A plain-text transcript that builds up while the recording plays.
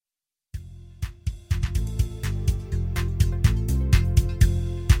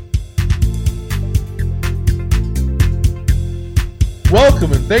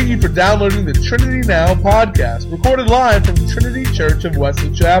Welcome and thank you for downloading the Trinity Now podcast, recorded live from Trinity Church of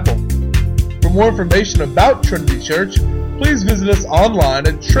Wesley Chapel. For more information about Trinity Church, please visit us online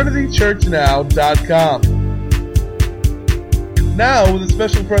at trinitychurchnow.com. Now, with a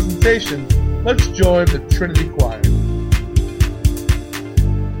special presentation, let's join the Trinity Choir.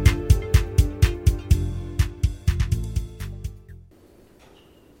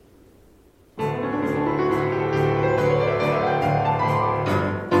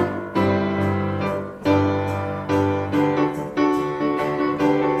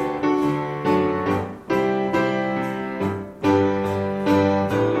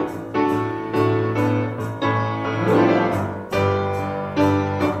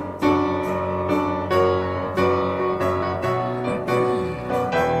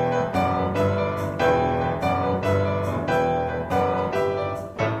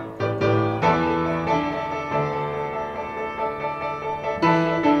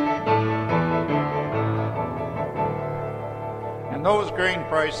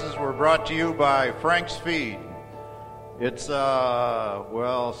 Prices were brought to you by Frank's Feed. It's,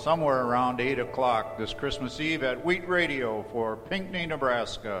 somewhere around 8 o'clock this Christmas Eve at Wheat Radio for Pinckney,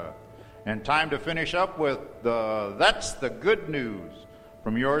 Nebraska. And time to finish up with That's the Good News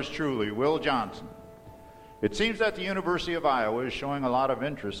from yours truly, Will Johnson. It seems that the University of Iowa is showing a lot of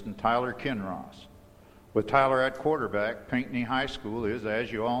interest in Tyler Kinross. With Tyler at quarterback, Pinckney High School is,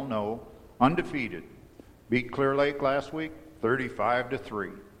 as you all know, undefeated. Beat Clear Lake last week,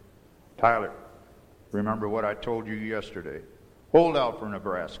 35-3. Tyler, remember what I told you yesterday. Hold out for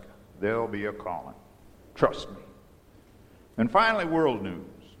Nebraska. There'll be a calling. Trust me. And finally, world news.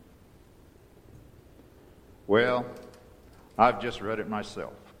 Well, I've just read it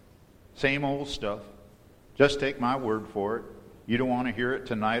myself. Same old stuff. Just take my word for it. You don't want to hear it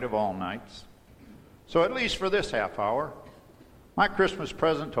tonight of all nights. So at least for this half hour, my Christmas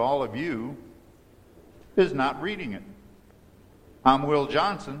present to all of you is not reading it. I'm Will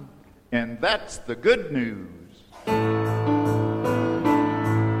Johnson, and that's the good news.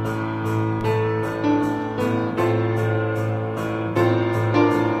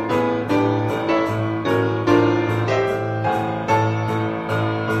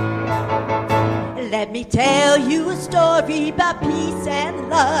 Let me tell you a story about peace and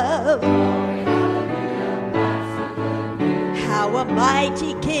love. How a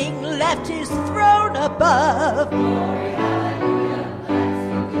mighty king left his throne above.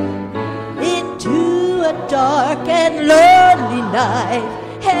 Into a dark and lonely night,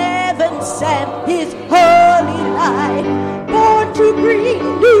 heaven sent his holy light, born to bring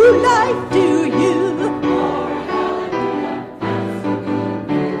new life to you.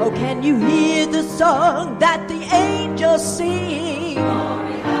 Oh, can you hear the song that the angels sing?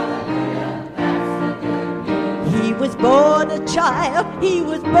 He was born a child, he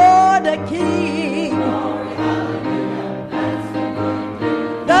was born a king.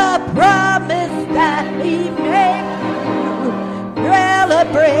 The promise that he made you,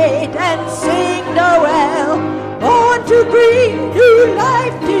 celebrate and sing Noel, born to bring new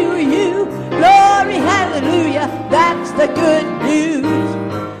life to you. Glory, hallelujah, that's the good news.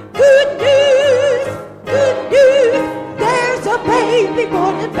 Good news, there's a baby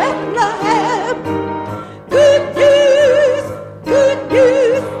born in Bethlehem. Good news,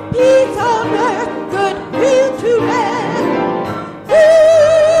 peace on earth, good will to men.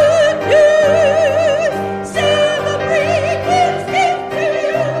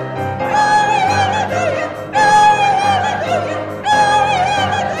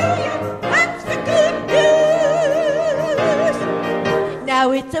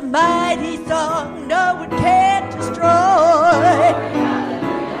 It's a mighty song no one can destroy.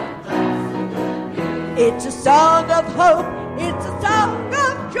 It's a song of hope, it's a song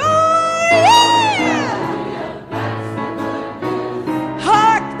of joy. Yeah!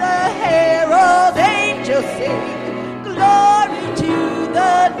 Hark the herald angels sing, glory to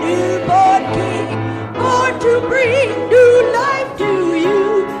the newborn King, born to bring new life to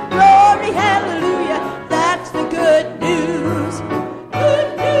you. Glory, hallelujah, that's the good news.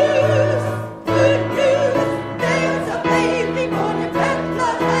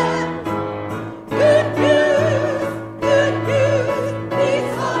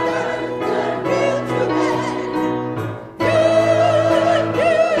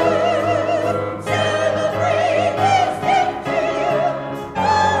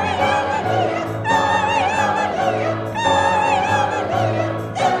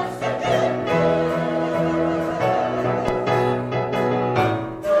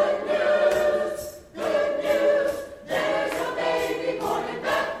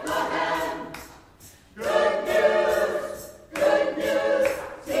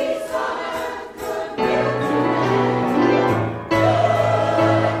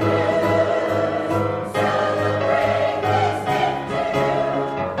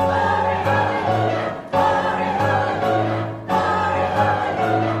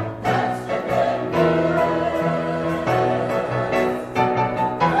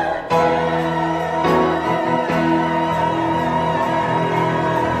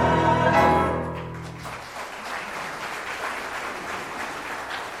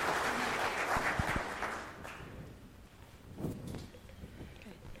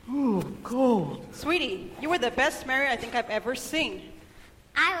 cold. Sweetie, you were the best Mary I think I've ever seen.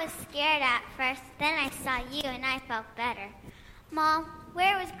 I was scared at first, then I saw you and I felt better. Mom,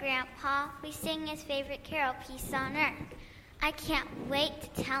 where was Grandpa? We sang his favorite carol, Peace on Earth. I can't wait to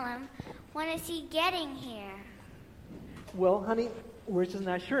tell him. When is he getting here? Well, honey, we're just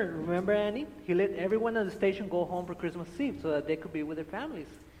not sure. Remember, Annie? He let everyone on the station go home for Christmas Eve so that they could be with their families.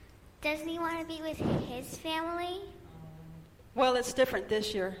 Doesn't he want to be with his family? Well, it's different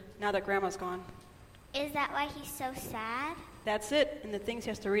this year, now that Grandma's gone. Is that why he's so sad? That's it, and the things he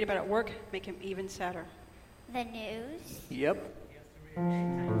has to read about at work make him even sadder. The news? Yep.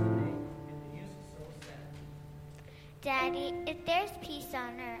 Daddy, if there's peace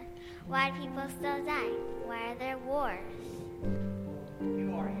on earth, why do people still die? Why are there wars?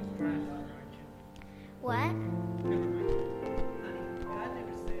 You are his grandson, aren't you? What? Never mind. Honey, God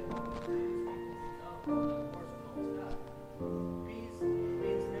never said peace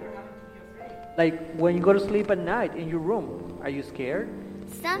means never having to be afraid. Like when you go to sleep at night in your room, are you scared?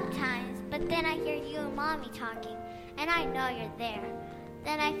 Sometimes, but then I hear you and Mommy talking, and I know you're there.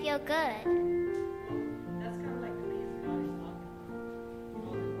 Then I feel good. That's kind of like the peace God is talking. You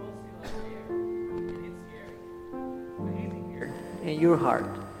know the world's still out there, and it's scary. But he's in here. In your heart,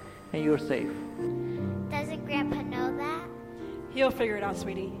 and you're safe. Doesn't Grandpa know that? He'll figure it out,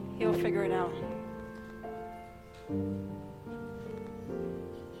 sweetie. He'll figure it out.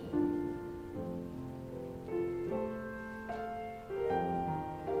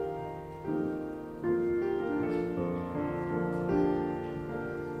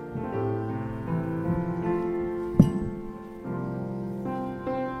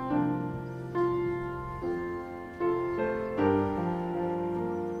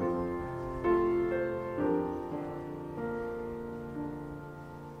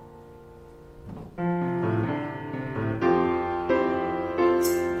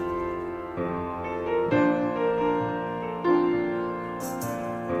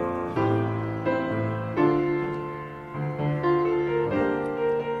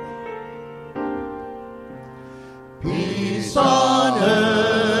 Peace on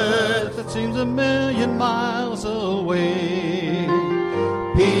earth that seems a million miles away.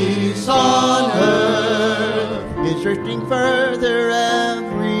 Peace on earth is drifting further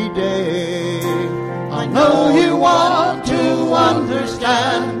every day. I know you want to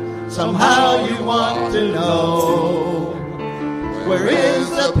understand, somehow you want to know. Where is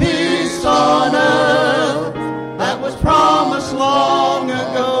the peace on earth that was promised long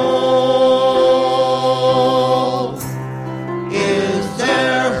ago? Is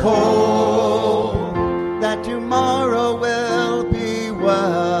there hope that tomorrow will be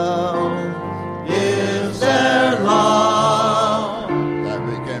well? Is there love that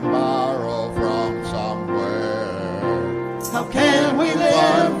we can borrow from somewhere? How can we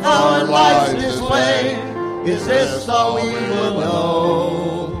live our lives this way? Is this all we will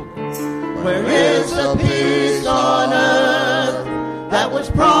know? Where is the peace on earth that was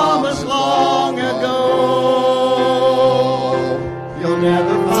promised long ago? You'll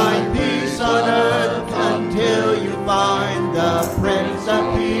never find peace on earth until you find the Prince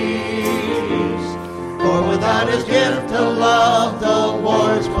of Peace. For without his gift of love, the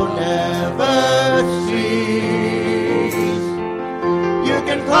wars will never cease. You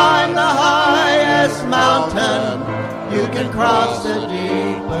can climb the highest mountain, you can cross the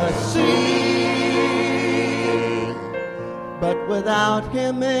deepest sea, but without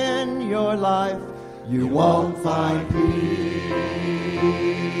him in your life, you won't find peace.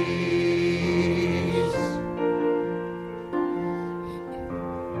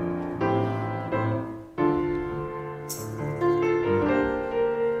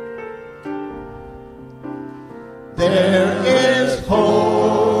 There is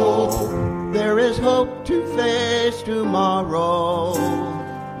hope. There is hope to face tomorrow.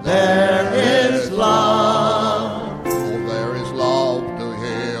 There is love. Oh, there is love to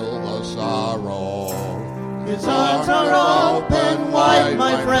heal the sorrow. His arms are open wide,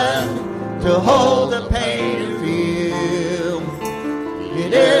 my friend, to hold the pain you feel.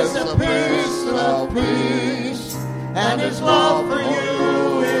 It is the Prince of Peace, and his love for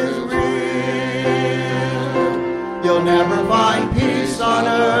you is real. You'll never find peace on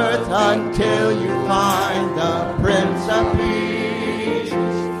earth until you find the Prince of Peace.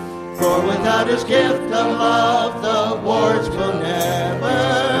 For without his gift of love, the wars will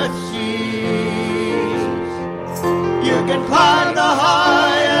never cease. You can climb the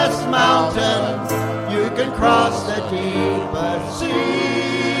highest mountain, you can cross the deepest sea,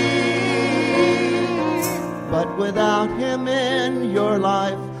 but without him in your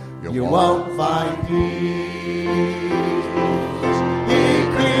life, you won't find peace. He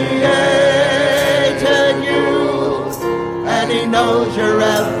created and he knows your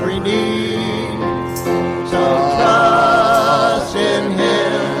every need. So trust in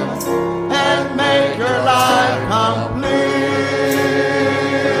him and make your life complete.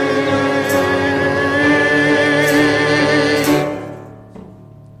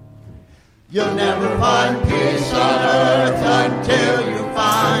 You'll never find peace on earth until you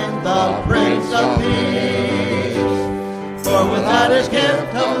find the Prince of Peace. For without his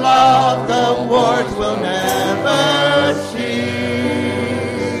gift of love, the wars will never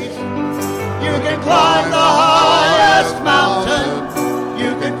cease. You can climb the highest mountain,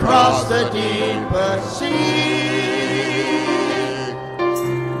 you can cross the deepest sea,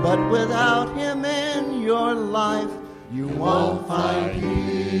 but without him in your life, you won't find peace.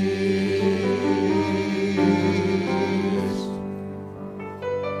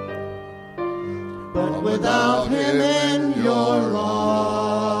 But without him in your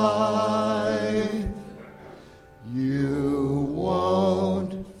life, you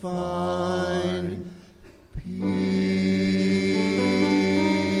won't find peace.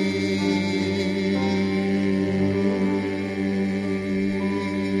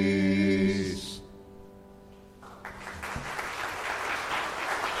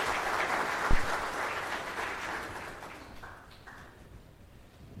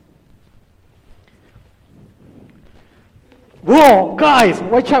 Whoa, guys,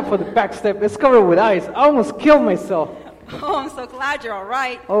 watch out for the back step. It's covered with ice. I almost killed myself. Oh, I'm so glad you're all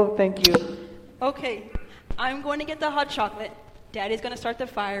right. Oh, thank you. Okay, I'm going to get the hot chocolate. Daddy's going to start the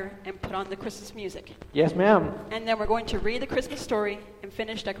fire and put on the Christmas music. Yes, ma'am. And then we're going to read the Christmas story and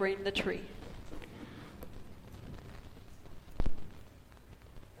finish decorating the tree.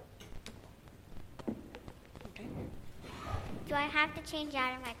 Okay. Do I have to change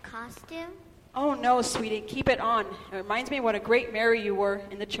out of my costume? Oh, no, sweetie. Keep it on. It reminds me what a great Mary you were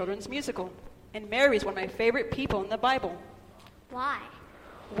in the children's musical. And Mary's one of my favorite people in the Bible. Why?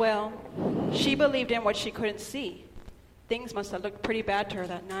 Well, she believed in what she couldn't see. Things must have looked pretty bad to her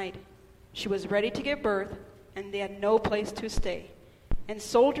that night. She was ready to give birth, and they had no place to stay. And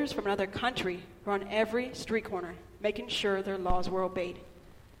soldiers from another country were on every street corner, making sure their laws were obeyed.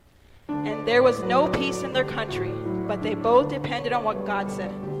 And there was no peace in their country, but they both depended on what God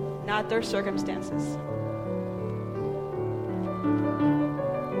said, not their circumstances.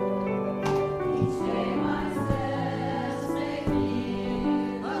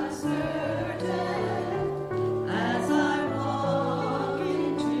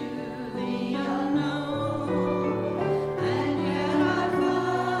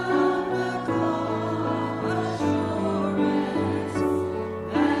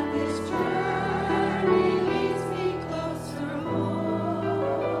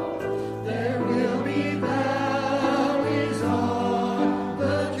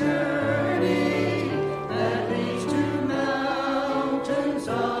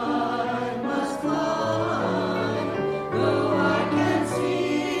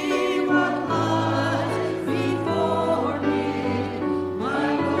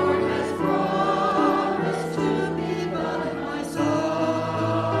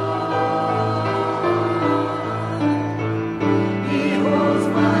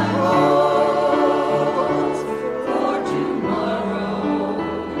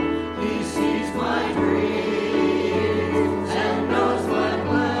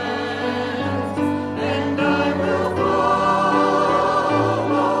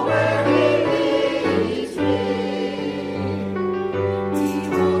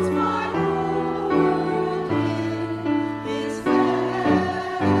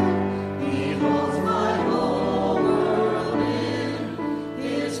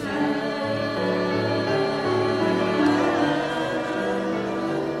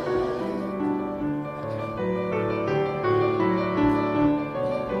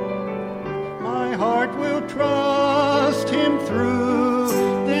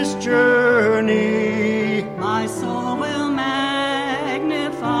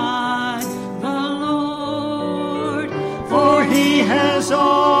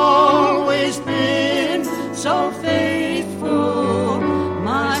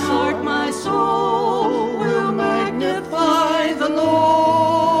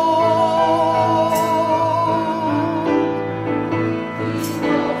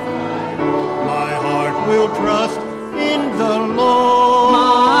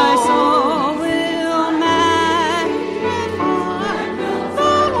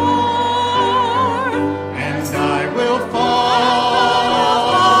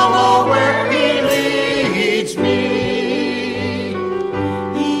 Follow where he leads me.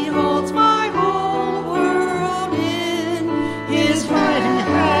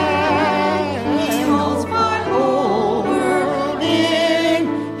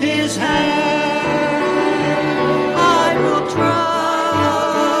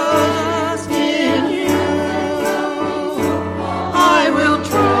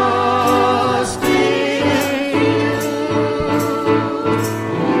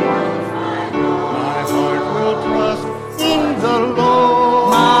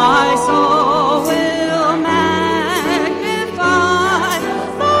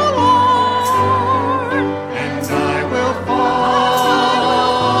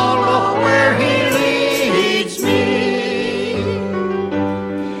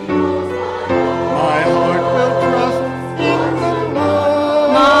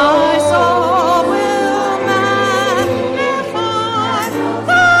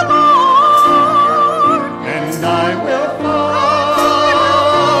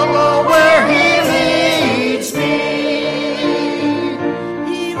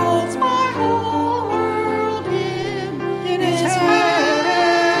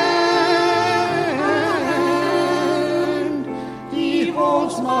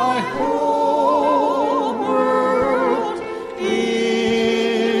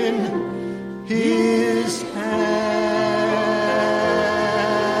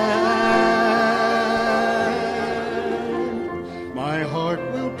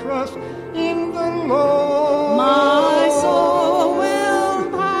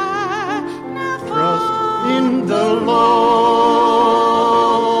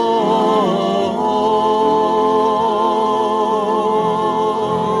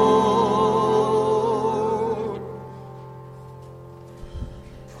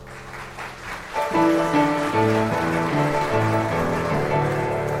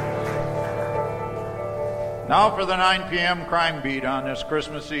 Now for the 9 p.m. crime beat on this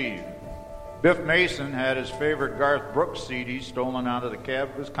Christmas Eve. Biff Mason had his favorite Garth Brooks CD stolen out of the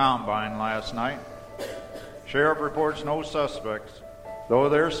cab of his combine last night. Sheriff reports no suspects, though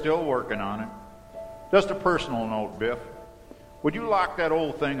they're still working on it. Just a personal note, Biff. Would you lock that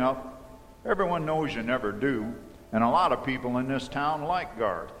old thing up? Everyone knows you never do, and a lot of people in this town like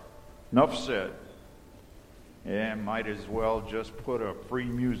Garth. Enough said. Yeah, might as well just put a free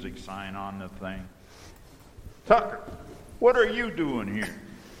music sign on the thing. Tucker, what are you doing here?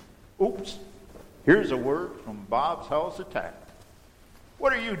 Oops, here's a word from Bob's House Attack.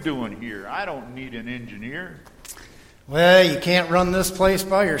 What are you doing here? I don't need an engineer. Well, you can't run this place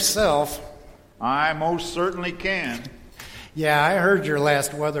by yourself. I most certainly can. Yeah, I heard your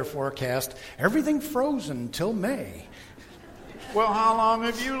last weather forecast. Everything frozen till May. Well, how long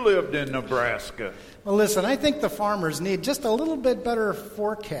have you lived in Nebraska? Well, listen, I think the farmers need just a little bit better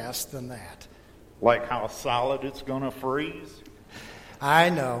forecast than that. Like how solid it's going to freeze? I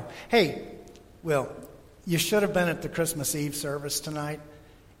know. Hey, Will, you should have been at the Christmas Eve service tonight.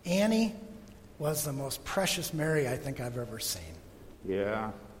 Annie was the most precious Mary I think I've ever seen. Yeah.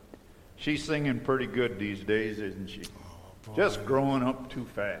 She's singing pretty good these days, isn't she? Oh, just growing up too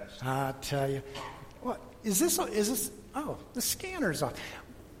fast. I tell you. What? Is this? Oh, the scanner's off.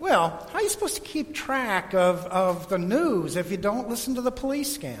 Well, how are you supposed to keep track of the news if you don't listen to the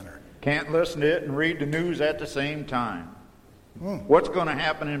police scanner? Can't listen to it and read the news at the same time. What's going to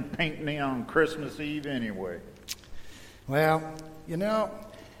happen in Pinckney on Christmas Eve anyway? Well, you know,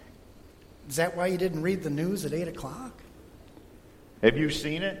 is that why you didn't read the news at 8 o'clock? Have you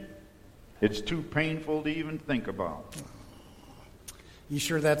seen it? It's too painful to even think about. You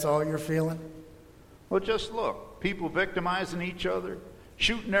sure that's all you're feeling? Well, just look. People victimizing each other,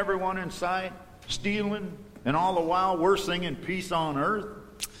 shooting everyone in sight, stealing, and all the while we're singing peace on earth.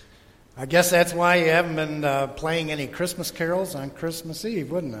 I guess that's why you haven't been playing any Christmas carols on Christmas Eve,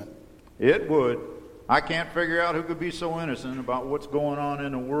 wouldn't it? It would. I can't figure out who could be so innocent about what's going on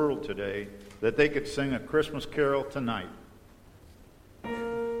in the world today that they could sing a Christmas carol tonight.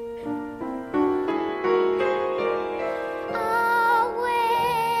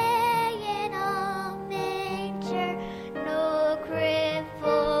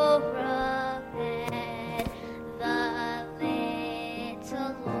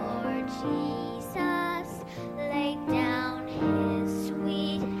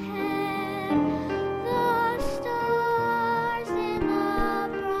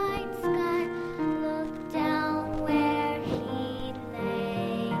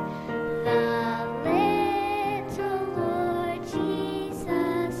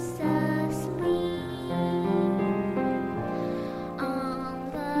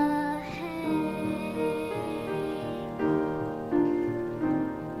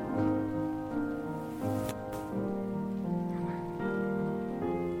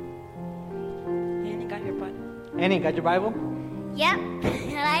 Annie, got your Bible? Yep, but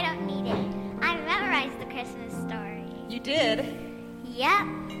I don't need it. I memorized the Christmas story. You did? Yep.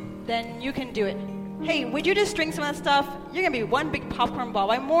 Then you can do it. Hey, would you just drink some of that stuff? You're going to be one big popcorn ball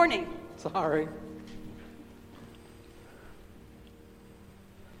by morning. Sorry.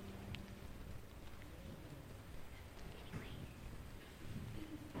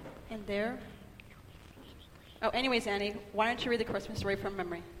 And there? Oh, anyways, Annie, why don't you read the Christmas story from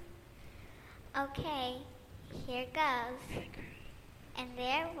memory? Okay, here goes. And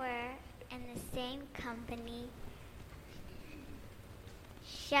there were in the same company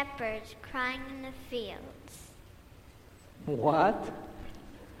shepherds crying in the fields. What?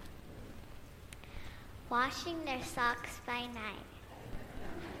 Washing their socks by night.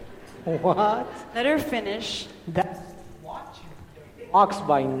 What? Let her finish. That's watching their socks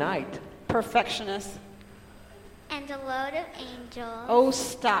by night. Perfectionist. And a load of angels. Oh,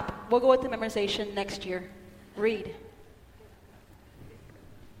 stop. We'll go with the memorization next year. Read.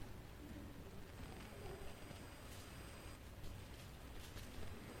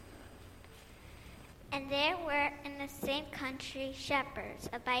 And there were in the same country shepherds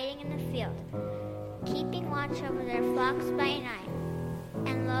abiding in the field, keeping watch over their flocks by night.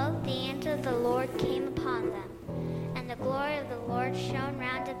 And lo, the angel of the Lord came upon them, and the glory of the Lord shone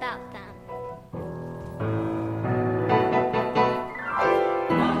round about them.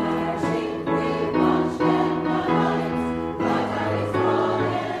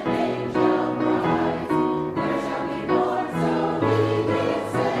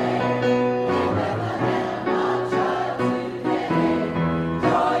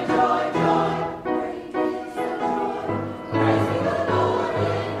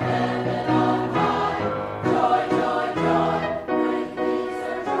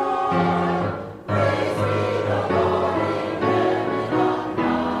 Joy,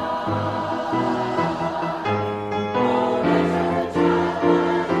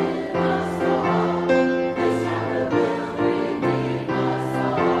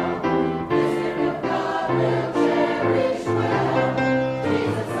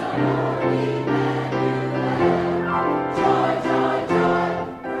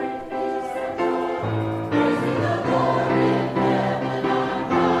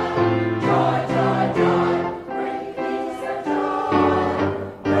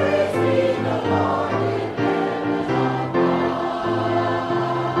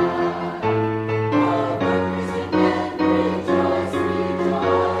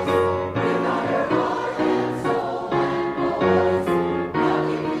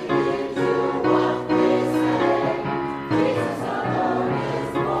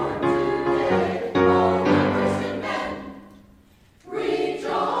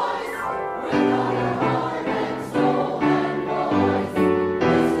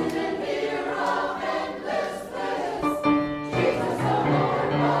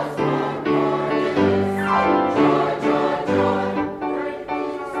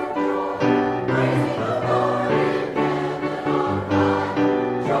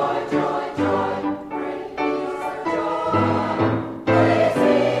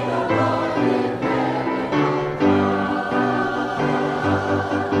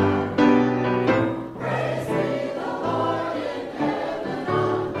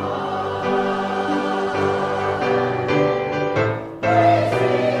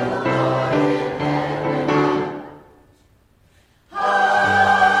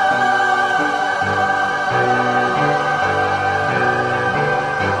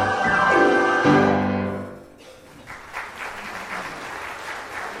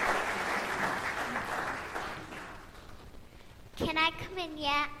 come in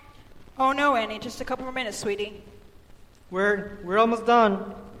yet? Oh, no, Annie. Just a couple more minutes, sweetie. We're almost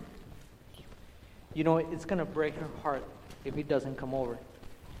done. You know, it's going to break her heart if he doesn't come over.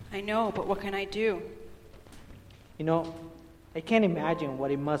 I know, but what can I do? You know, I can't imagine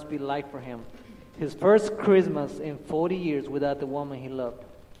what it must be like for him. His first Christmas in 40 years without the woman he loved.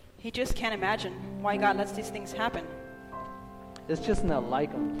 He just can't imagine why God lets these things happen. It's just not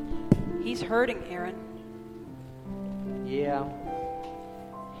like him. He's hurting, Aaron. Yeah.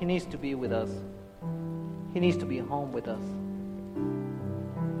 He needs to be with us. He needs to be home with us.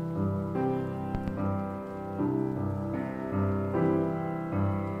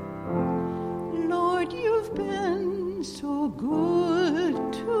 Lord, you've been so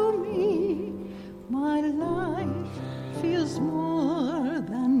good to me. My life feels more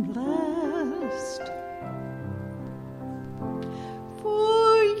than blessed.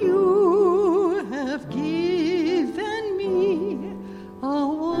 For you have given me a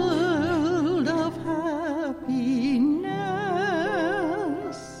world of happiness,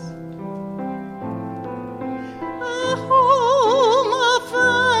 a home, a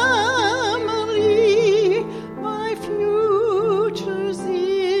family, my future's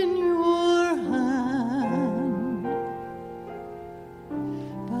in your hand.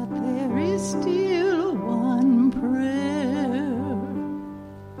 But there is still one prayer.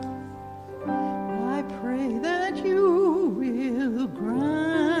 I pray that you will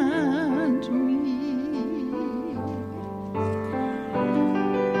grant me.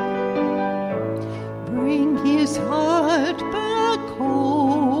 Bring his heart back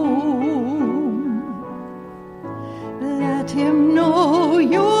home. Let him know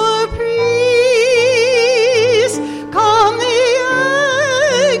your peace. Calm the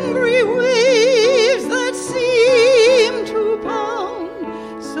angry waves that seem to pound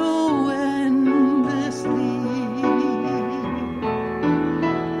so endlessly.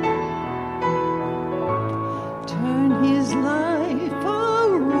 Turn his life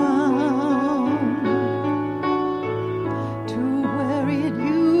around to where it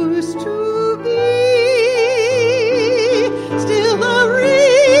used to be. Still the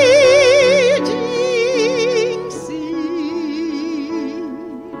raging sea.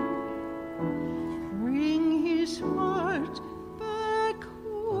 Bring his heart back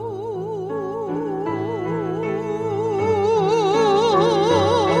home.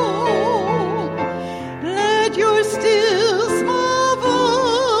 Let your still small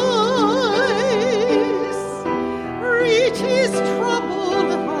voice reach his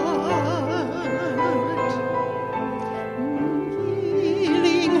troubled heart.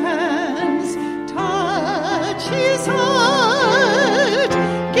 Healing hands touch his heart.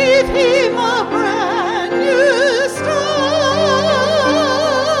 Give him a brand new start.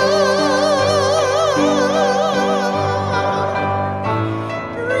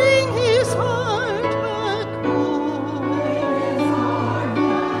 Bring his heart back home.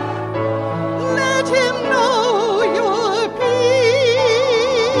 Let him know your peace.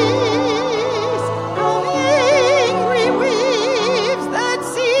 Calm angry waves that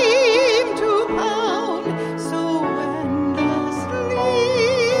seem to pound so endlessly.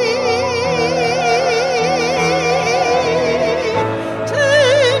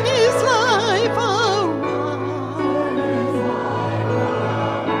 Turn his life around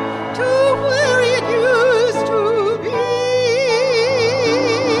to where it used to be.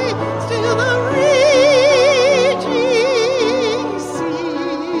 Still the raging sea.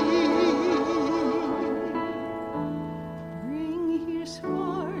 Bring his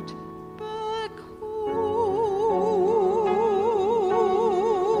heart back home.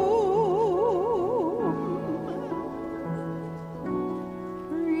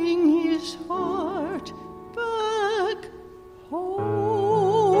 Bring his heart back home.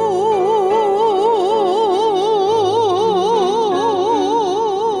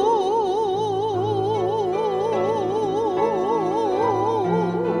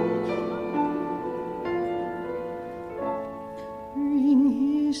 Bring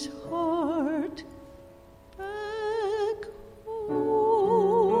his heart back home.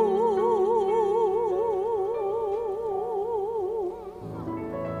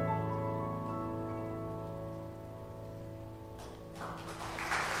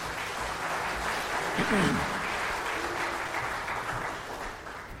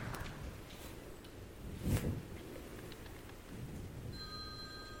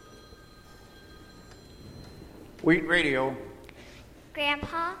 Wheat Radio.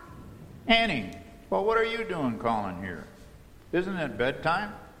 Grandpa? Annie, well, what are you doing calling here? Isn't it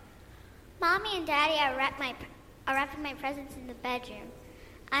bedtime? Mommy and Daddy are wrapping my presents in the bedroom.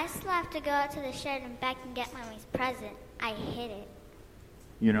 I still have to go out to the shed and back and get Mommy's present. I hid it.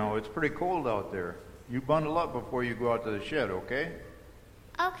 You know, it's pretty cold out there. You bundle up before you go out to the shed, okay?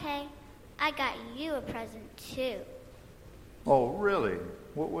 Okay. I got you a present, too. Oh, really?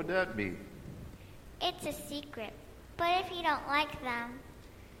 What would that be? It's a secret. But if you don't like them,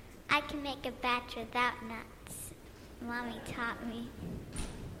 I can make a batch without nuts. Mommy taught me.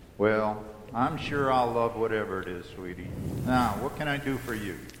 Well, I'm sure I'll love whatever it is, sweetie. Now, what can I do for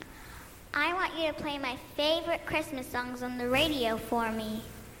you? I want you to play my favorite Christmas songs on the radio for me.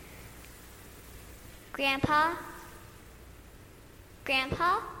 Grandpa?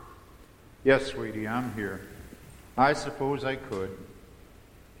 Grandpa? Yes, sweetie, I'm here. I suppose I could.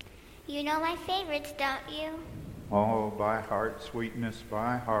 You know my favorites, don't you? Oh, by heart, sweetness,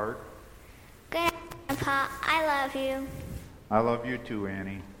 by heart. Grandpa, I love you. I love you too,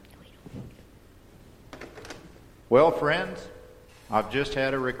 Annie. Well, friends, I've just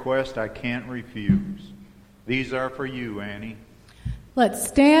had a request I can't refuse. These are for you, Annie. Let's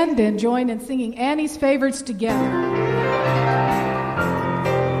stand and join in singing Annie's favorites together.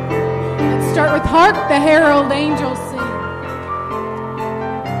 Let's start with Hark the Herald Angels Sing.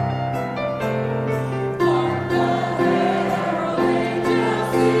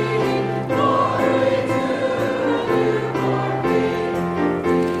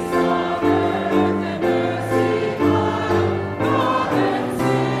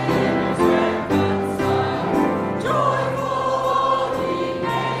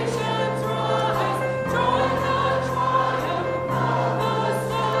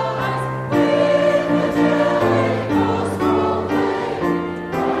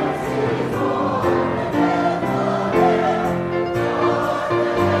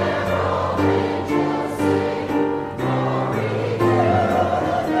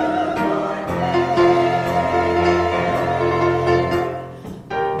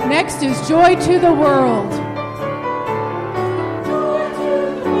 Next is Joy to the World.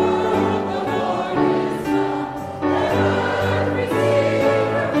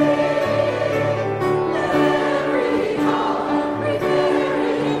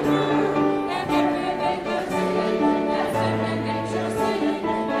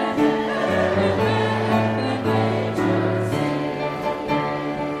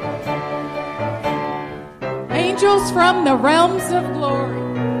 Angels from the realms of glory.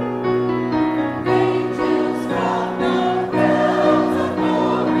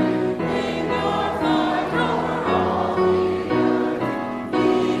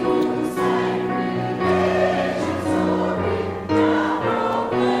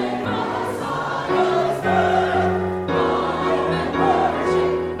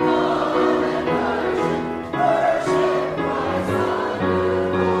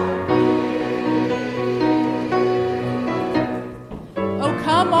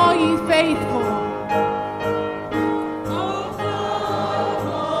 Come all ye faithful.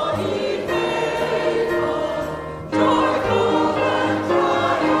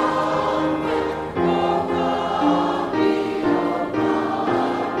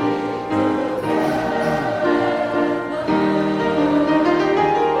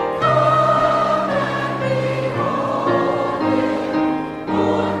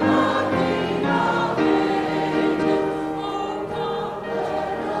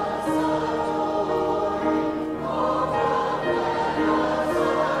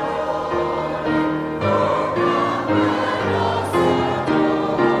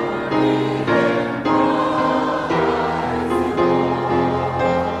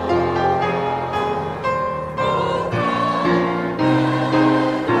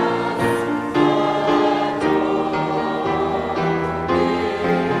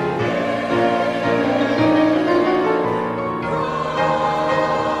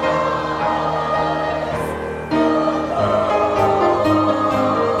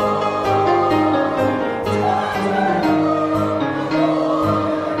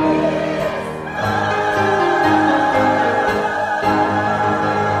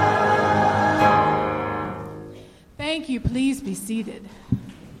 Thank you. Please be seated.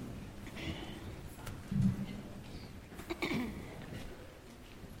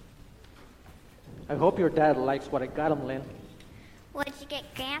 I hope your dad likes what I got him, Lynn. What'd you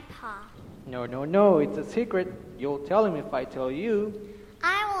get, Grandpa? No, it's a secret. You'll tell him if I tell you.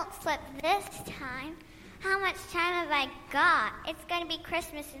 I won't slip this time. How much time have I got? It's going to be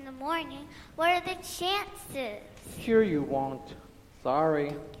Christmas in the morning. What are the chances? Here you won't.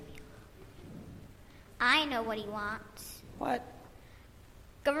 Sorry. I know what he wants. What?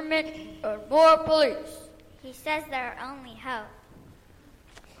 Government or more police? He says they're our only hope.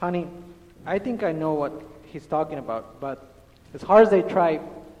 Honey, I think I know what he's talking about, but as hard as they try,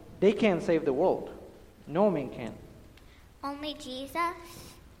 they can't save the world. No man can. Only Jesus?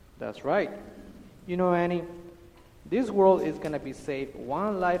 That's right. You know, Annie, this world is going to be saved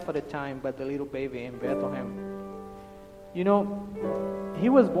one life at a time by the little baby in Bethlehem. You know, he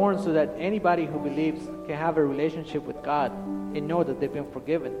was born so that anybody who believes can have a relationship with God and know that they've been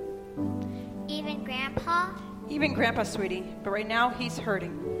forgiven. Even Grandpa? Even Grandpa, sweetie. But right now, he's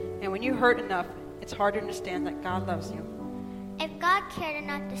hurting. And when you hurt enough, it's hard to understand that God loves you. If God cared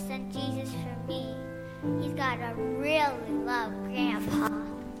enough to send Jesus for me, he's got to really love Grandpa.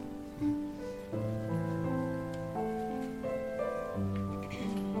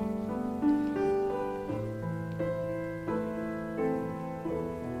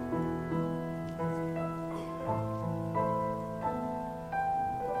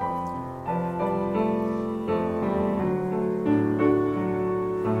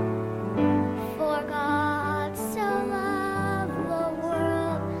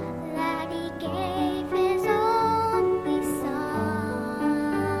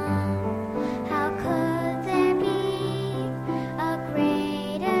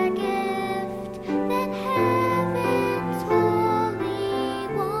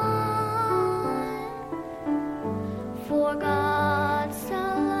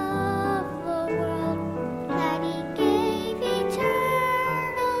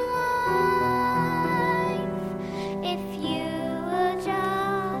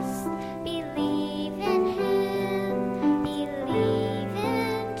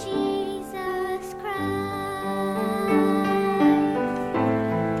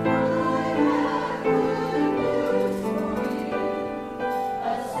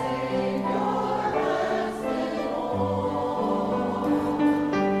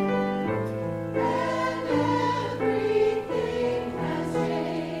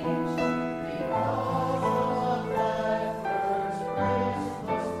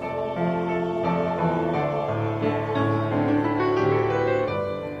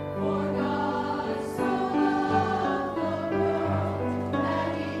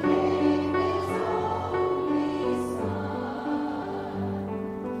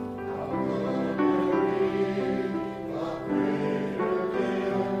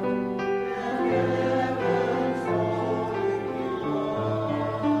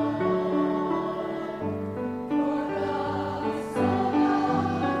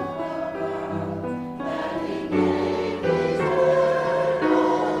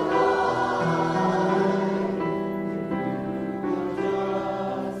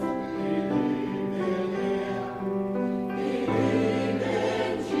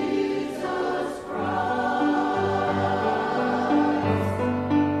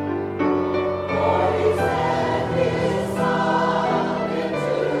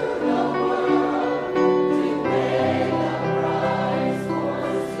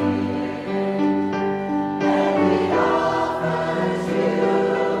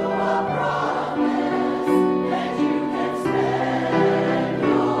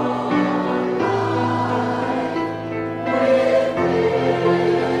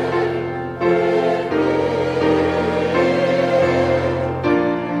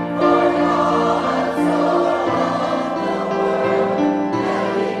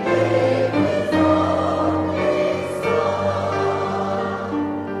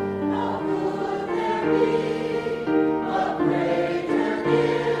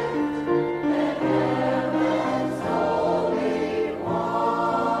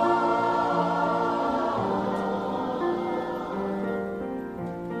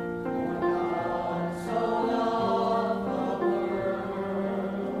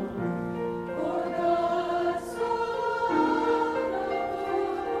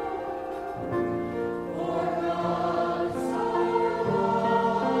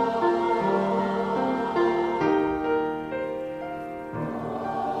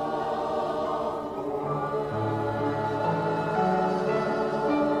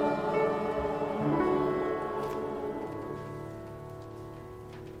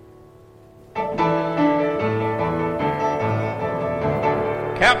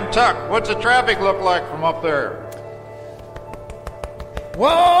 Captain Tuck, what's the traffic look like from up there?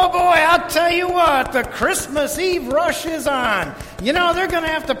 Whoa, boy, I'll tell you what, the Christmas Eve rush is on. You know, they're going to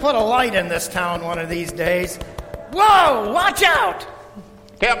have to put a light in this town one of these days. Whoa, watch out!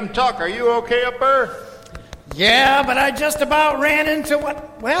 Captain Tuck, are you okay up there? Yeah, but I just about ran into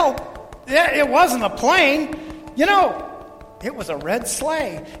what, well, it wasn't a plane. You know, it was a red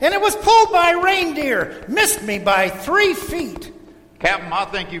sleigh, and it was pulled by reindeer. Missed me by 3 feet. Captain, I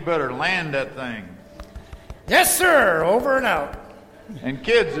think you better land that thing. Yes, sir. Over and out. And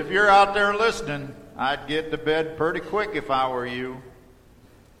kids, if you're out there listening, I'd get to bed pretty quick if I were you.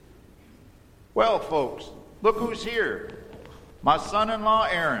 Well, folks, look who's here. My son-in-law,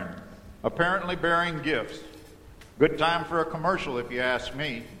 Aaron, apparently bearing gifts. Good time for a commercial, if you ask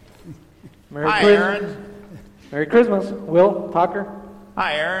me. Hi, Aaron. Merry Christmas, Will Tucker.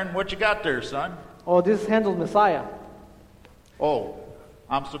 Hi, Aaron. What you got there, son? Oh, this is Handel's Messiah. Oh,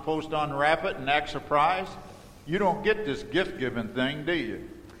 I'm supposed to unwrap it and act surprised? You don't get this gift-giving thing, do you?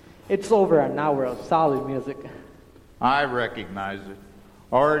 It's over an hour of solid music. I recognize it.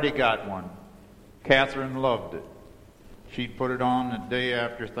 Already got one. Catherine loved it. She'd put it on the day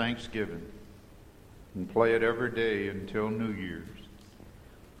after Thanksgiving and play it every day until New Year's.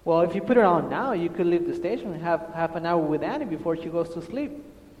 Well, if you put it on now, you could leave the station and have half an hour with Annie before she goes to sleep.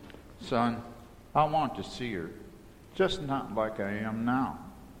 Son, I want to see her, just not like I am now.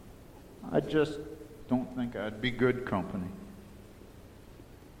 I just don't think I'd be good company.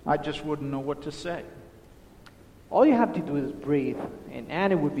 I just wouldn't know what to say. All you have to do is breathe, and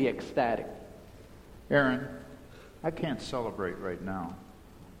Annie would be ecstatic. Aaron, I can't celebrate right now.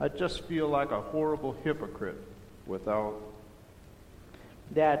 I just feel like a horrible hypocrite without...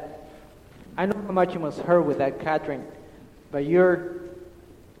 Dad, I know how much you must hurt with that Catherine, but you're...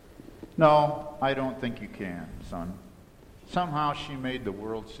 No, I don't think you can, son. Somehow she made the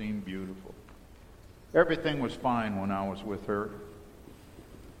world seem beautiful. Everything was fine when I was with her.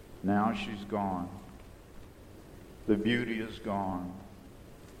 Now she's gone. The beauty is gone.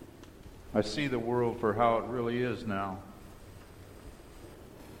 I see the world for how it really is now.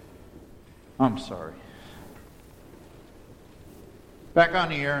 I'm sorry. Back on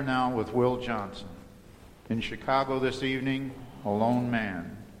the air now with Will Johnson. In Chicago this evening, a lone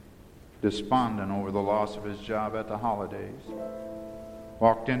man, despondent over the loss of his job at the holidays,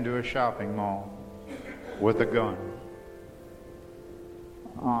 walked into a shopping mall with a gun.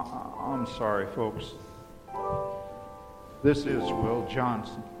 I'm sorry, folks. This is Will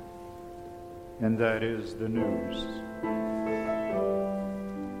Johnson, and that is the news.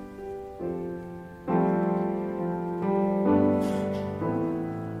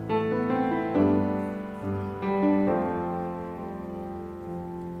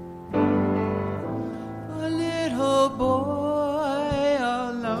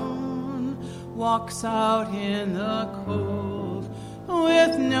 Walks out in the cold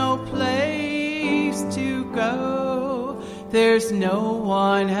with no place to go. There's no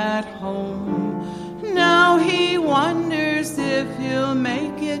one at home. Now he wonders if he'll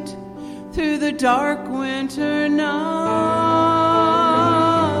make it through the dark winter night.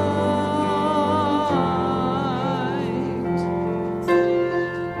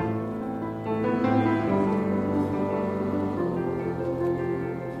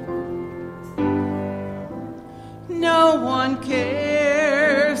 No one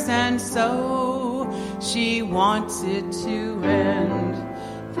cares, and so she wants it to end.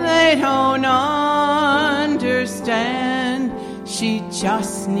 They don't understand. She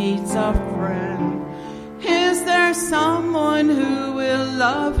just needs a friend. Is there someone who will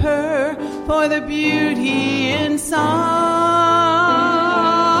love her for the beauty inside?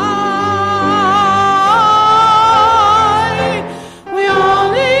 We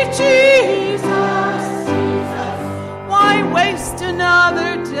all need Jesus. Why waste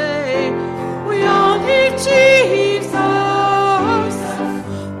another day? We all need Jesus.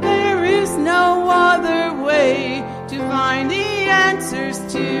 There is no other way to find the answers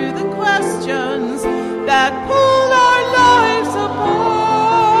to the questions that pull our lives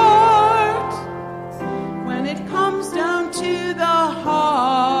apart. When it comes down to the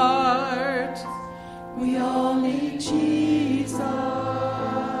heart, we all need Jesus.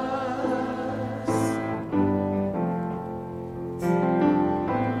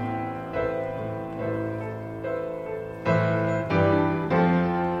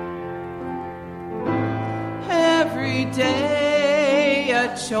 Every day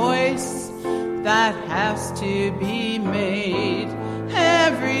a choice that has to be made.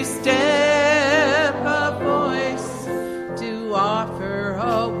 Every step a voice to offer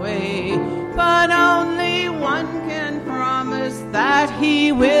a way. But only one can promise that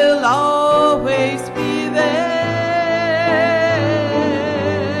he will always be there.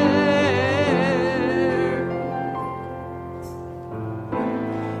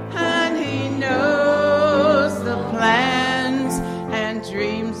 And he knows the plans and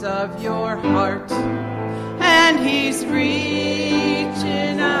dreams of your heart. And he's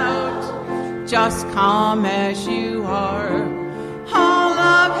reaching out, just come as you are. All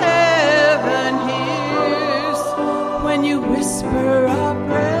of heaven hears when you whisper a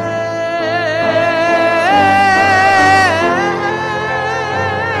prayer.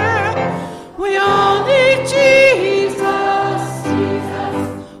 We all need Jesus.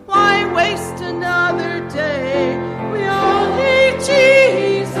 Why waste another day? We all need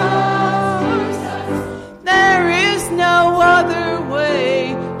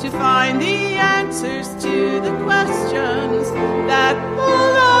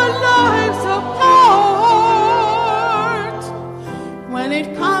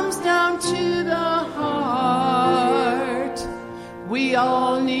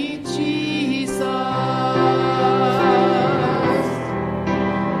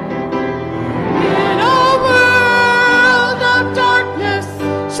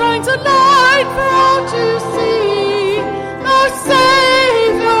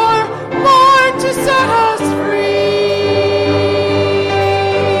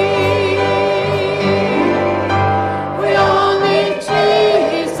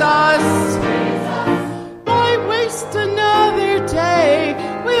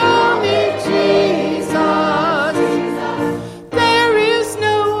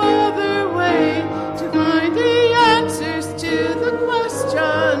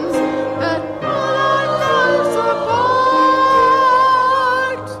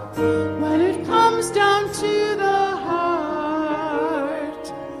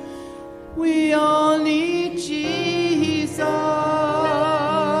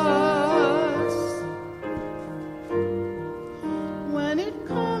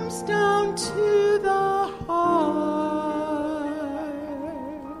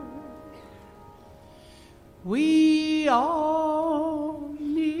We all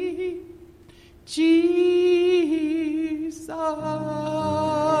need Jesus.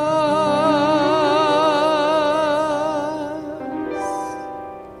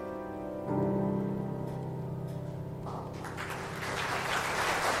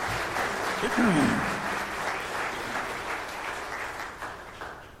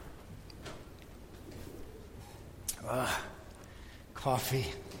 Coffee.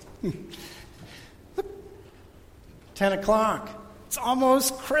 10 o'clock. It's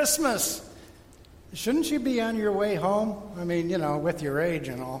almost Christmas. Shouldn't you be on your way home? I mean, you know, with your age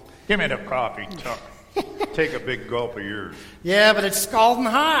and all. Give me the coffee, Tuck. Take a big gulp of yours. Yeah, but it's scalding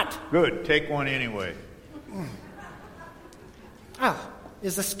hot. Good. Take one anyway.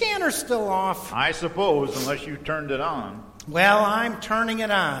 Is the scanner still off? I suppose, unless you turned it on. Well, I'm turning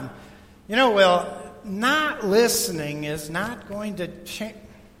it on. You know, Will, not listening is not going to change.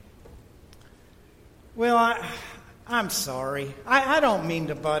 Well, I'm sorry. I don't mean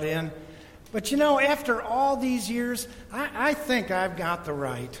to butt in. But, you know, after all these years, I think I've got the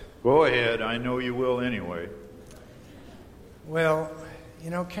right. Go ahead. I know you will anyway. Well, you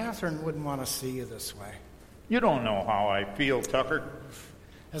know, Catherine wouldn't want to see you this way. You don't know how I feel, Tucker.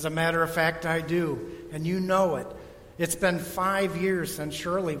 As a matter of fact, I do. And you know it. It's been 5 years since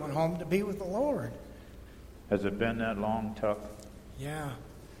Shirley went home to be with the Lord. Has it been that long, Tuck? Yeah.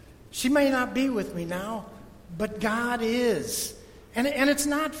 She may not be with me now, but God is. And it's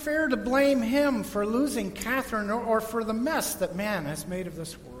not fair to blame him for losing Catherine or for the mess that man has made of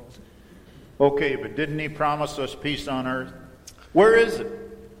this world. Okay, but didn't he promise us peace on earth? Where is it?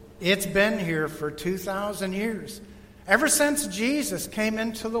 It's been here for 2,000 years. Ever since Jesus came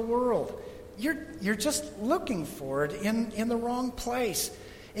into the world. You're just looking for it in the wrong place.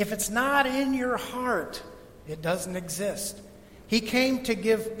 If it's not in your heart, it doesn't exist. He came to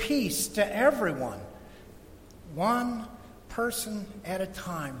give peace to everyone. One person at a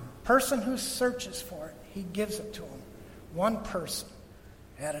time. Person who searches for it, he gives it to them. One person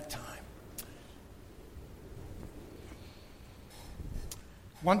at a time.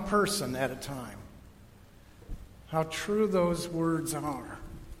 One person at a time. How true those words are.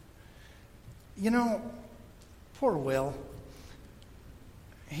 You know, poor Will.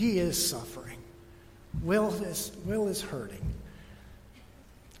 He is suffering. Will is hurting.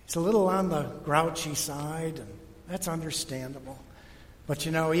 He's a little on the grouchy side, and that's understandable. But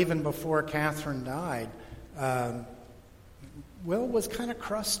you know, even before Catherine died, Will was kind of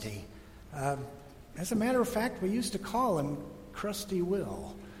crusty. As a matter of fact, we used to call him Crusty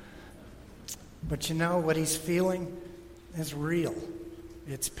Will. But you know, what he's feeling is real.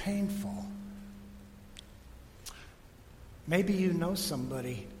 It's painful. Maybe you know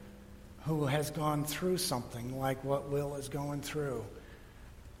somebody who has gone through something like what Will is going through.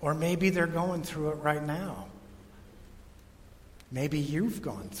 Or maybe they're going through it right now. Maybe you've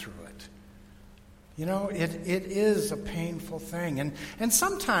gone through it. You know, it is a painful thing. And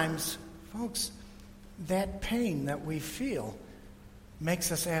sometimes, folks, that pain that we feel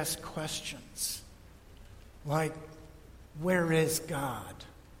makes us ask questions. Like, where is God?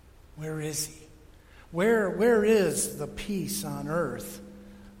 Where is he? Where is the peace on earth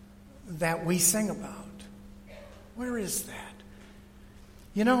that we sing about? Where is that?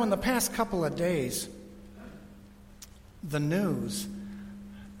 You know, in the past couple of days, the news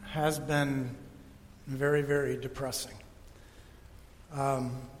has been very, very depressing.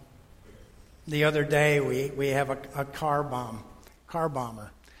 The other day, we have a car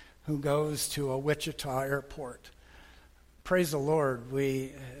bomber who goes to a Wichita airport. Praise the Lord,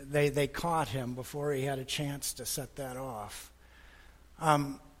 they caught him before he had a chance to set that off.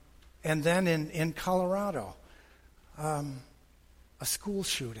 And then in Colorado, a school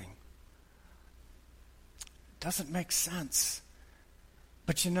shooting. Doesn't make sense.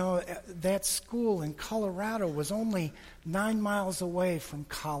 But you know, that school in Colorado was only 9 miles away from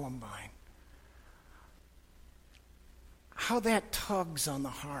Columbine. How that tugs on the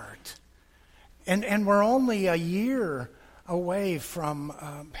heart. And we're only a year away from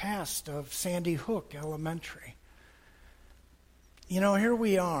past of Sandy Hook Elementary. You know, here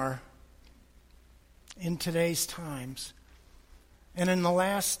we are in today's times. And in the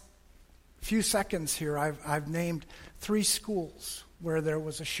last few seconds here, I've named 3 schools where there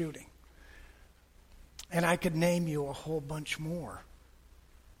was a shooting. And I could name you a whole bunch more.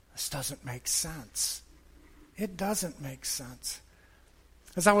 This doesn't make sense. It doesn't make sense.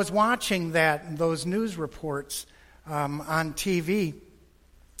 As I was watching those news reports on TV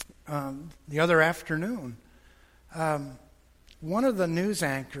the other afternoon, one of the news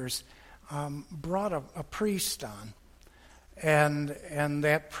anchors brought a priest on. And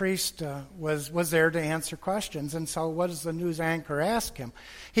that priest was there to answer questions. And so what does the news anchor ask him?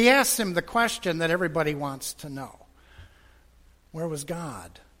 He asks him the question that everybody wants to know. Where was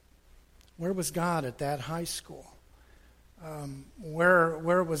God? Where was God at that high school?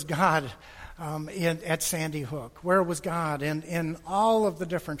 Where was God at Sandy Hook? Where was God in all of the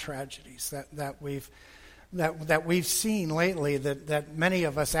different tragedies that we've seen lately that many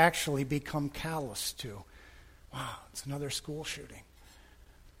of us actually become callous to? Wow, it's another school shooting.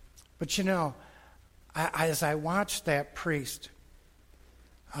 But you know, as I watched that priest,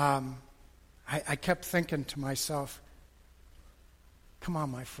 I kept thinking to myself, come on,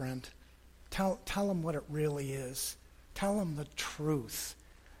 my friend, tell him what it really is. Tell him the truth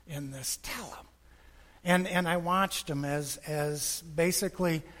in this. Tell him. And I watched him as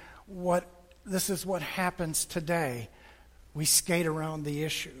basically this is what happens today. We skate around the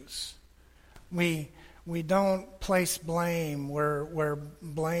issues. We don't place blame where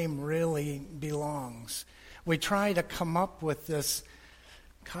blame really belongs. We try to come up with this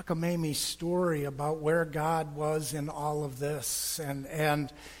cockamamie story about where God was in all of this.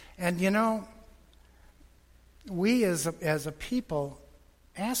 And you know, we as a people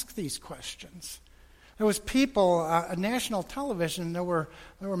ask these questions. There was people on national television. There were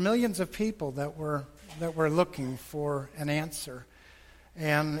millions of people that were looking for an answer.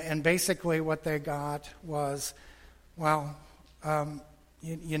 And basically what they got was, well,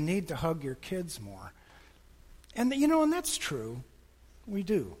 you need to hug your kids more. And, you know, and that's true. We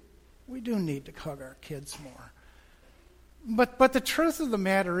do. We do need to hug our kids more. But the truth of the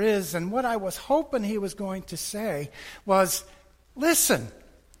matter is, and what I was hoping he was going to say was, listen,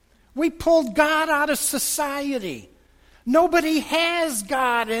 we pulled God out of society. Nobody has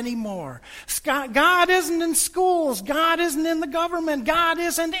God anymore. God isn't in schools. God isn't in the government. God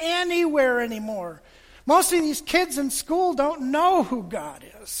isn't anywhere anymore. Most of these kids in school don't know who God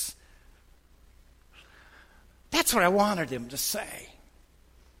is. That's what I wanted him to say.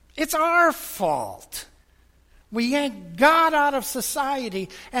 It's our fault. We yank God out of society,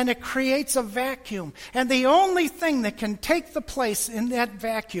 and it creates a vacuum. And the only thing that can take the place in that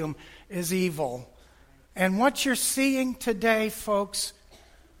vacuum is evil. And what you're seeing today, folks,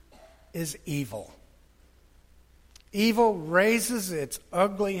 is evil. Evil raises its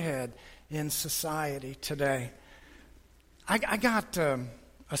ugly head in society today. I got a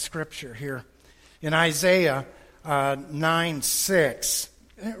scripture here in Isaiah 9:6,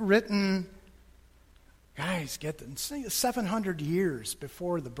 written, guys, get this, 700 years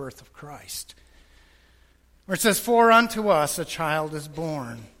before the birth of Christ, where it says, "For unto us a child is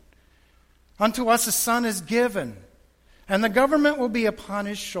born. Unto us a son is given, and the government will be upon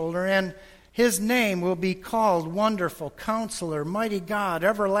his shoulder, and his name will be called Wonderful Counselor, Mighty God,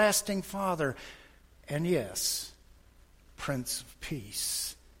 Everlasting Father, and yes, Prince of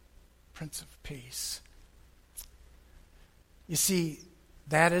Peace." Prince of Peace. You see,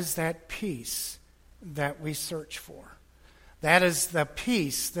 that is that peace that we search for. That is the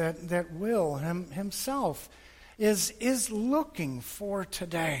peace that Will himself is looking for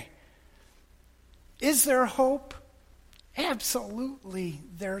today. Is there hope? Absolutely,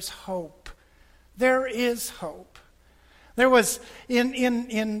 there's hope. There is hope. There was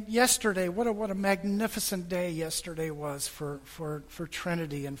in yesterday. What a magnificent day yesterday was for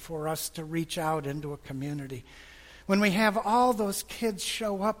Trinity and for us to reach out into a community. When we have all those kids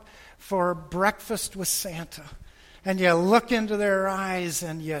show up for breakfast with Santa, and you look into their eyes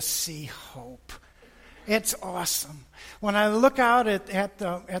and you see hope. It's awesome. When I look out at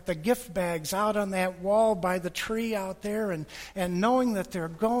the gift bags out on that wall by the tree out there, and knowing that they're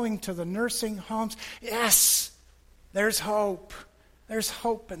going to the nursing homes, yes, there's hope. There's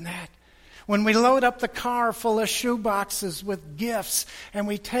hope in that. When we load up the car full of shoe boxes with gifts, and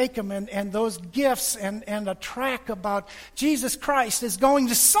we take them, and those gifts and a track about Jesus Christ is going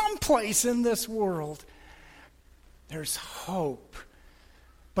to someplace in this world, there's hope.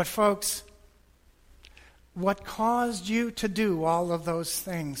 But folks, what caused you to do all of those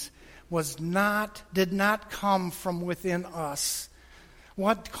things did not come from within us.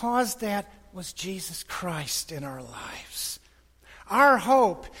 What caused that was Jesus Christ in our lives. Our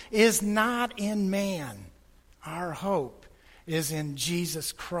hope is not in man. Our hope is in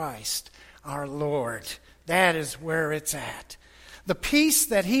Jesus Christ, our Lord. That is where it's at. The peace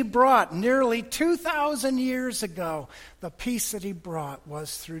that he brought nearly 2,000 years ago, the peace that he brought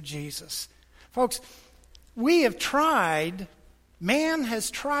was through Jesus. Folks, we have tried, man has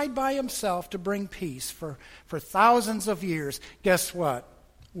tried by himself to bring peace for thousands of years. Guess what?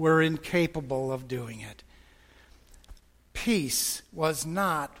 We're incapable of doing it. peace was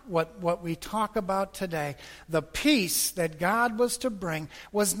not what we talk about today. The peace that God was to bring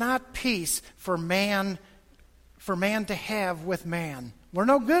was not peace for man to have with man. We're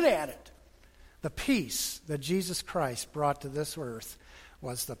no good at it. The peace that Jesus Christ brought to this earth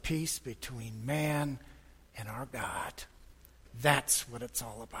was the peace between man and our God. That's what it's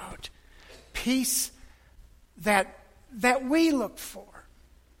all about. Peace that we look for.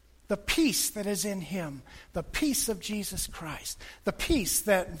 The peace that is in him. The peace of Jesus Christ. The peace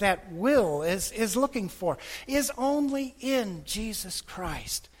that Will is looking for is only in Jesus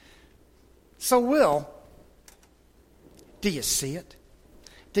Christ. So Will, do you see it?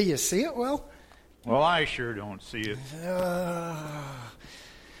 Do you see it, Will? Well, I sure don't see it.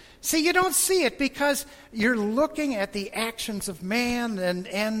 See, you don't see it because you're looking at the actions of man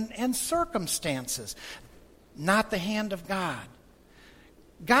and circumstances, not the hand of God.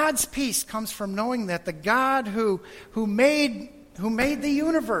 God's peace comes from knowing that the God who made the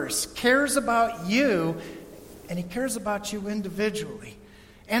universe cares about you, and he cares about you individually,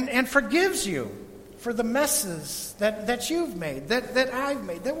 and forgives you for the messes that you've made, that I've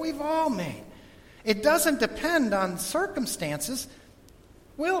made, that we've all made. It doesn't depend on circumstances.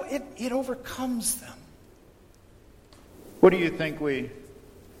 Well, it overcomes them. What do you think we...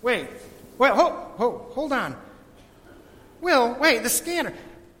 Wait, hold on. Will, wait, the scanner.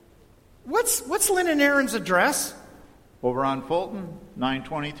 What's Lynn and Aaron's address? Over on Fulton,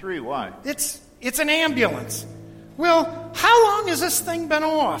 923. Why? It's an ambulance. Will, how long has this thing been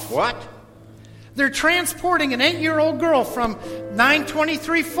off? What? They're transporting an 8-year-old girl from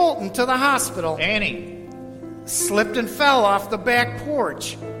 923 Fulton to the hospital. Annie. Slipped and fell off the back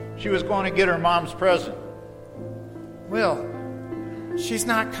porch. She was going to get her mom's present. Will, she's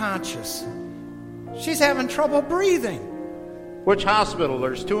not conscious. She's having trouble breathing. Which hospital?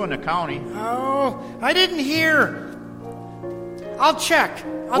 There's 2 in the county. Oh, I didn't hear. I'll check.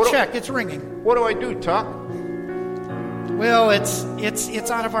 It's ringing. What do I do, Tuck? Well, it's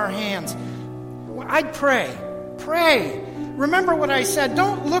out of our hands. I'd pray. Pray. Remember what I said.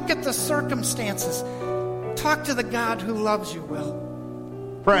 Don't look at the circumstances. Talk to the God who loves you, Will.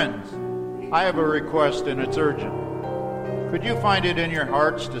 Friends, I have a request and it's urgent. Could you find it in your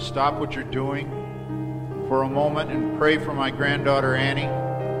hearts to stop what you're doing for a moment and pray for my granddaughter Annie?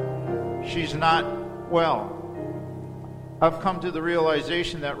 She's not well. I've come to the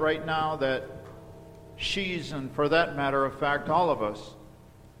realization that right now that she's, and for that matter of fact, all of us,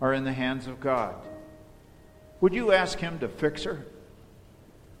 are in the hands of God. Would you ask him to fix her?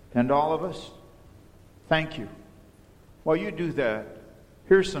 And all of us? Thank you. While you do that,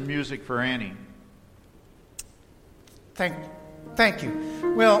 here's some music for Annie. Thank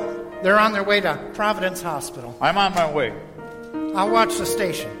you. Well, they're on their way to Providence Hospital. I'm on my way. I'll watch the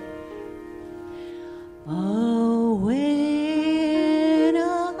station. Oh, in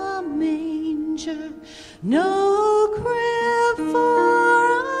a manger, no crib for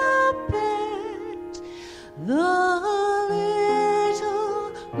a bed, the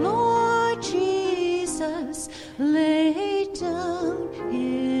little Lord Jesus laid down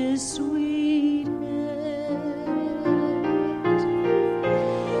his sweet head.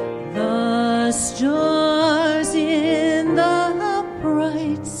 The stars in the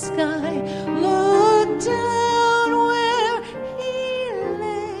bright sky looked down where he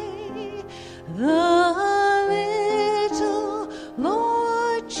lay. The little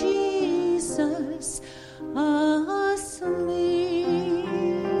Lord Jesus asleep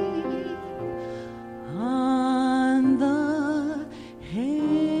on the hay.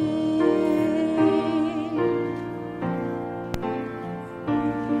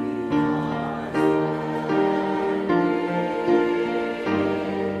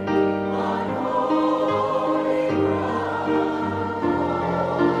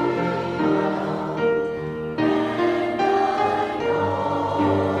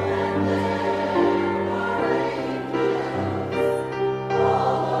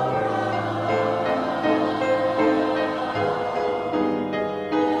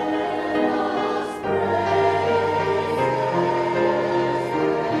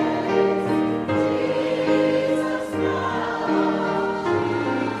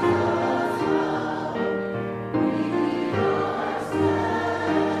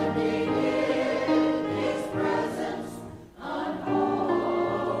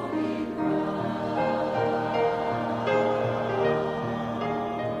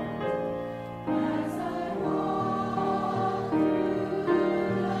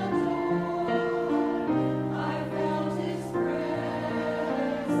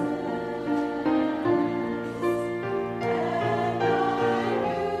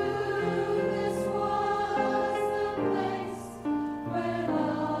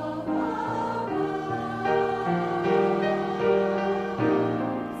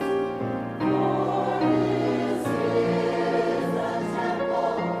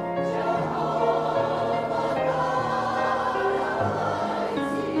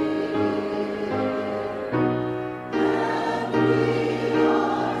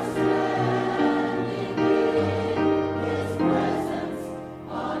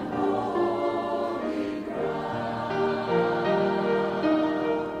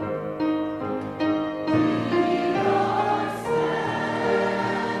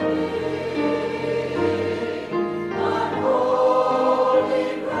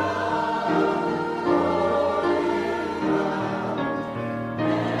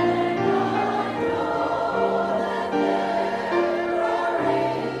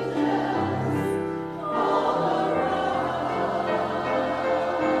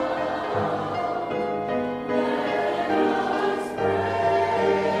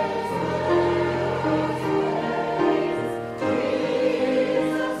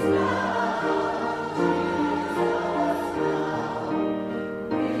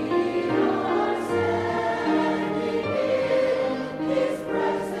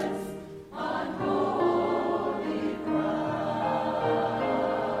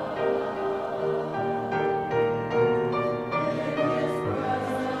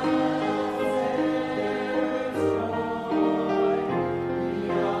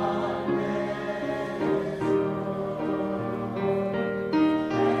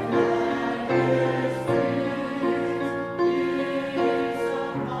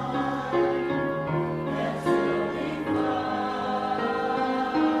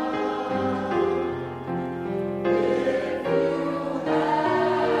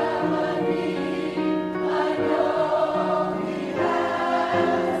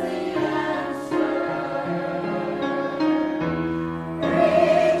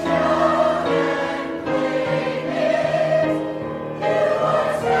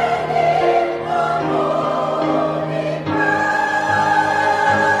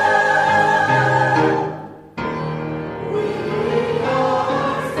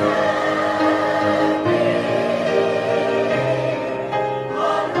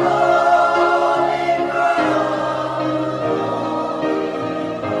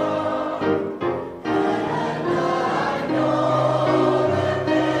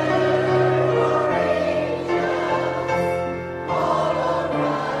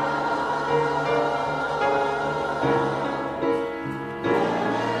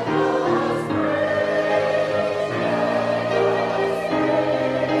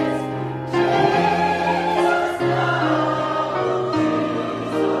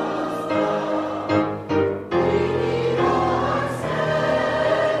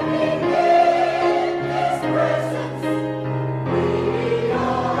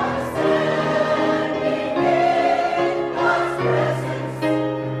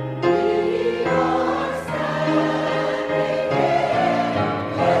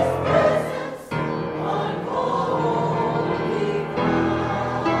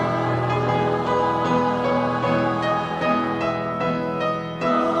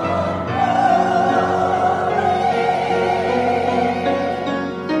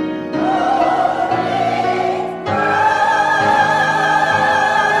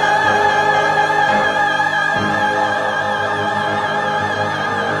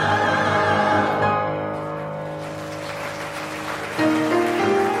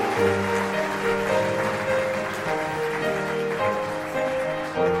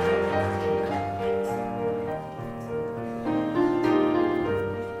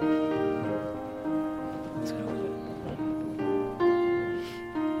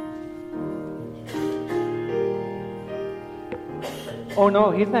 Oh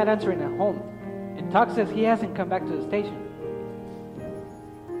no, he's not answering at home. And Tuck says he hasn't come back to the station.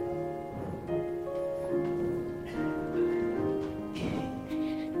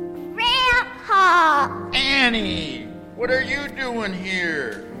 Grandpa! Annie, what are you doing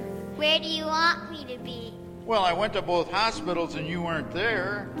here? Where do you want me to be? Well, I went to both hospitals and you weren't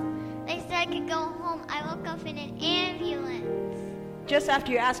there. They said I could go home. I woke up in an ambulance. Just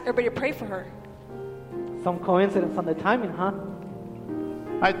after you asked everybody to pray for her. Some coincidence on the timing, huh?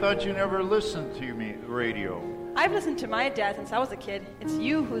 I thought you never listened to me radio. I've listened to my dad since I was a kid. It's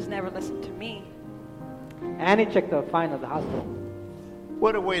you who's never listened to me. Annie checked the fine of the hospital.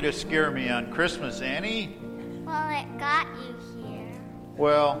 What a way to scare me on Christmas, Annie. Well, it got you here.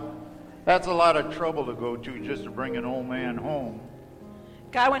 Well, that's a lot of trouble to go to just to bring an old man home.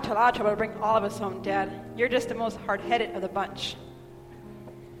 God went to a lot of trouble to bring all of us home, Dad. You're just the most hard-headed of the bunch.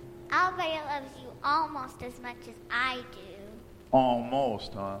 Alberta loves you almost as much as I do.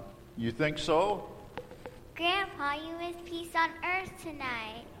 Almost, huh? You think so? Grandpa, you missed peace on earth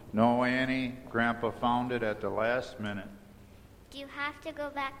tonight. No, Annie. Grandpa found it at the last minute. Do you have to go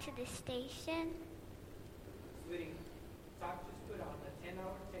back to the station? Sweetie, Doc just put on a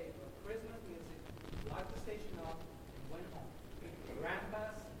 10-hour tape of Christmas music, locked the station off, and went home.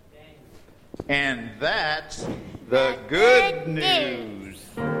 Grandpa's dance. And that's the good news.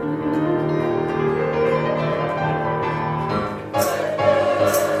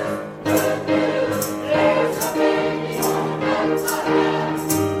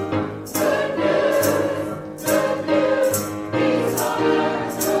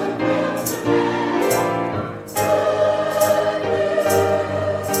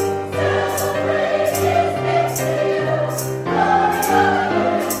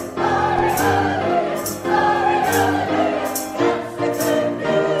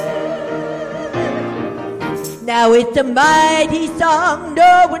 Now it's a mighty song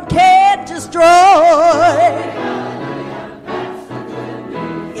no one can destroy.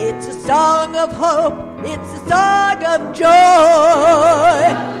 It's a song of hope, it's a song of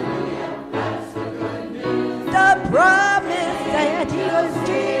joy. The promise that he'll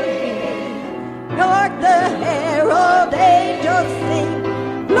steal, Lord, the herald angels sing,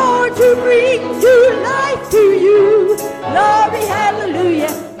 Lord, to bring new life to you. Glory,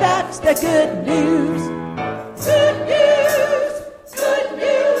 hallelujah, that's the good news. Good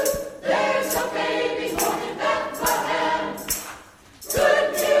news, there's a baby born in Bethlehem.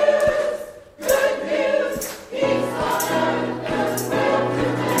 Good news, peace on earth and will to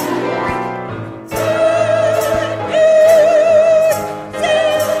man. Good news,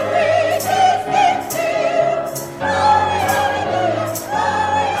 celebrate his victory. Glory, hallelujah,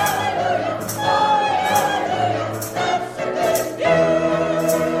 glory, hallelujah, glory, hallelujah, that's the good news.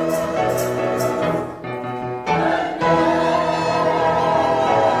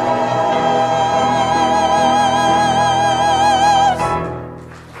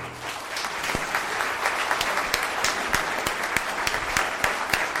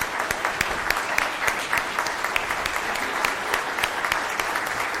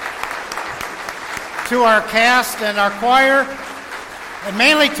 To our cast and our choir, and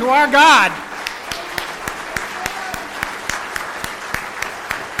mainly to our God.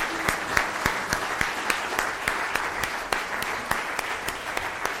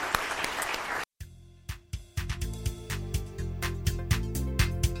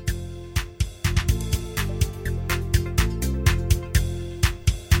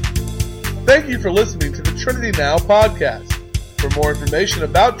 Thank you for listening to the Trinity Now podcast. For more information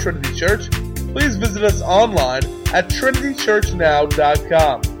about Trinity Church, please visit us online at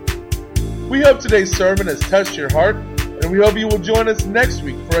trinitychurchnow.com. We hope today's sermon has touched your heart, and we hope you will join us next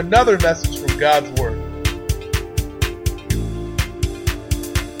week for another message from God's Word.